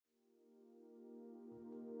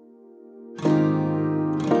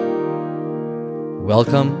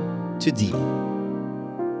Welcome to Deep,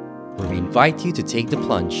 where we invite you to take the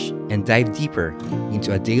plunge and dive deeper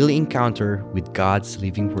into a daily encounter with God's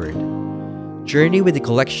living Word. Journey with a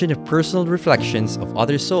collection of personal reflections of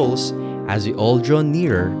other souls as we all draw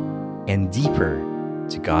nearer and deeper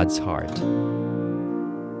to God's heart.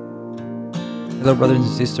 Hello, brothers and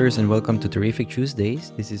sisters, and welcome to Terrific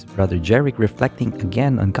Tuesdays. This is Brother Jerick reflecting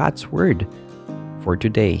again on God's Word for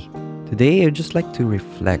today. Today, I'd just like to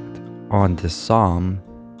reflect on the Psalm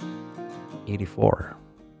 84.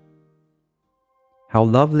 How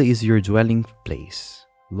lovely is your dwelling place,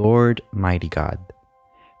 Lord mighty God.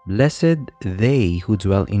 Blessed they who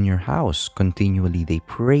dwell in your house, continually they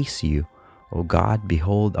praise you. O God,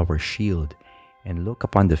 behold our shield, and look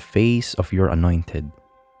upon the face of your anointed.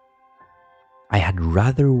 I had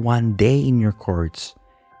rather one day in your courts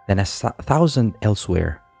than 1,000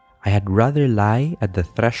 elsewhere. I had rather lie at the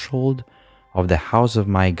threshold of the house of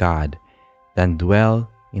my God than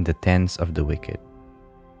dwell in the tents of the wicked.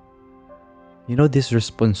 You know, this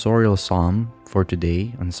responsorial psalm for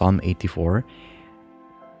today on Psalm 84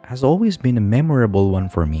 has always been a memorable one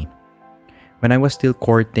for me. When I was still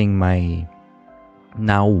courting my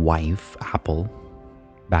now wife, Apple,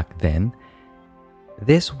 back then,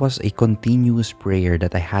 this was a continuous prayer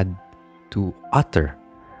that I had to utter.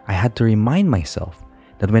 I had to remind myself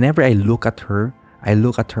that whenever I look at her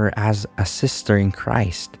as a sister in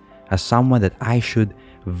Christ, as someone that I should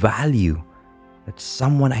value, that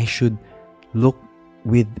someone I should look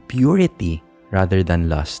with purity rather than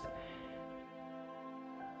lust.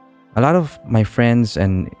 A lot of my friends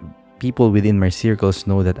and people within my circles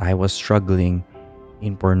know that I was struggling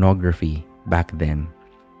in pornography back then.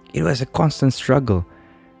 It was a constant struggle.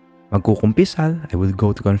 Magkukumpisal, I will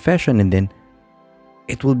go to confession, and then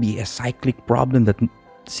it will be a cyclic problem that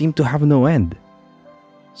seemed to have no end.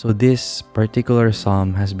 So this particular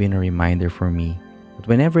psalm has been a reminder for me that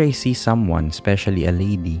whenever I see someone, especially a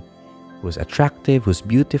lady, who's attractive, who's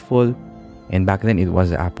beautiful, and back then it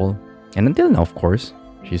was Apple, and until now, of course,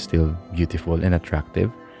 she's still beautiful and attractive,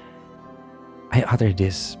 I utter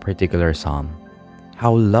this particular psalm.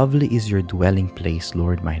 How lovely is your dwelling place,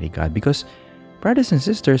 Lord mighty God. Because, brothers and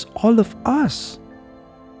sisters, all of us,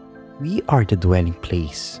 we are the dwelling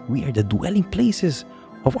place. We are the dwelling places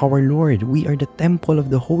of our Lord. We are the temple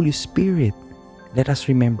of the Holy Spirit. Let us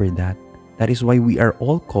remember that. That is why we are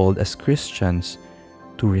all called as Christians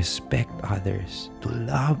to respect others, to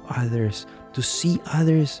love others, to see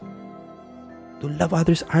others, to love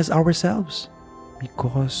others as ourselves.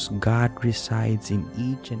 Because God resides in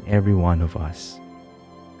each and every one of us.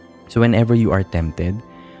 So whenever you are tempted,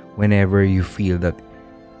 whenever you feel that,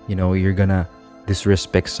 you're gonna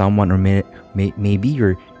disrespect someone, or maybe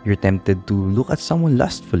you're tempted to look at someone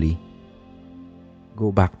lustfully,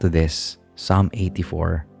 go back to this Psalm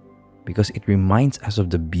 84, because it reminds us of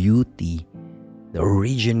the beauty, the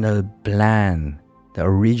original plan, the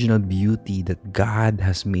original beauty that God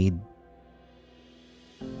has made,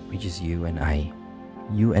 which is you and I.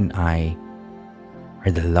 You and I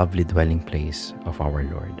are the lovely dwelling place of our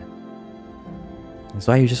Lord. And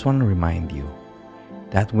so I just want to remind you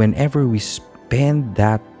that whenever we spend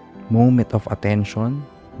that moment of attention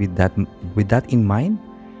with that in mind,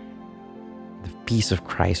 the peace of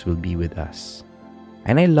Christ will be with us.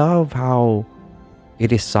 And I love how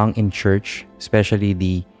it is sung in church, especially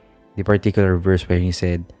the particular verse where he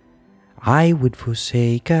said, I would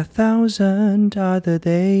forsake 1,000 other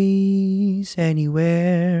days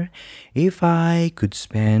anywhere if I could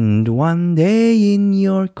spend one day in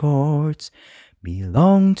your courts,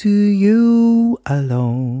 belong to you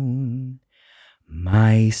alone.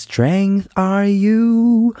 My strength are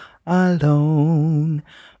you alone,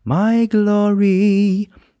 my glory,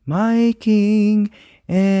 my King,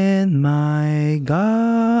 and my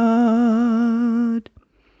God.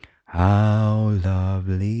 How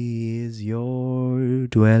lovely is your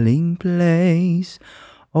dwelling place,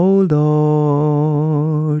 O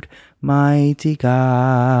Lord, mighty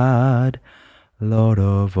God, Lord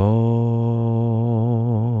of all.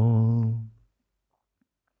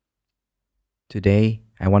 Today,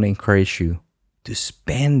 I want to encourage you to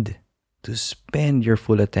spend your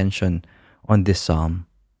full attention on this psalm.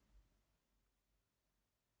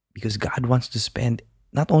 Because God wants to spend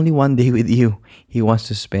not only one day with you, He wants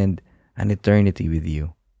to spend an eternity with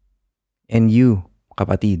you. And you,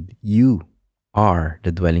 kapatid, you are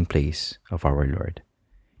the dwelling place of our Lord.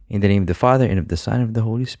 In the name of the Father, and of the Son, and of the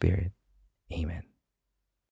Holy Spirit. Amen.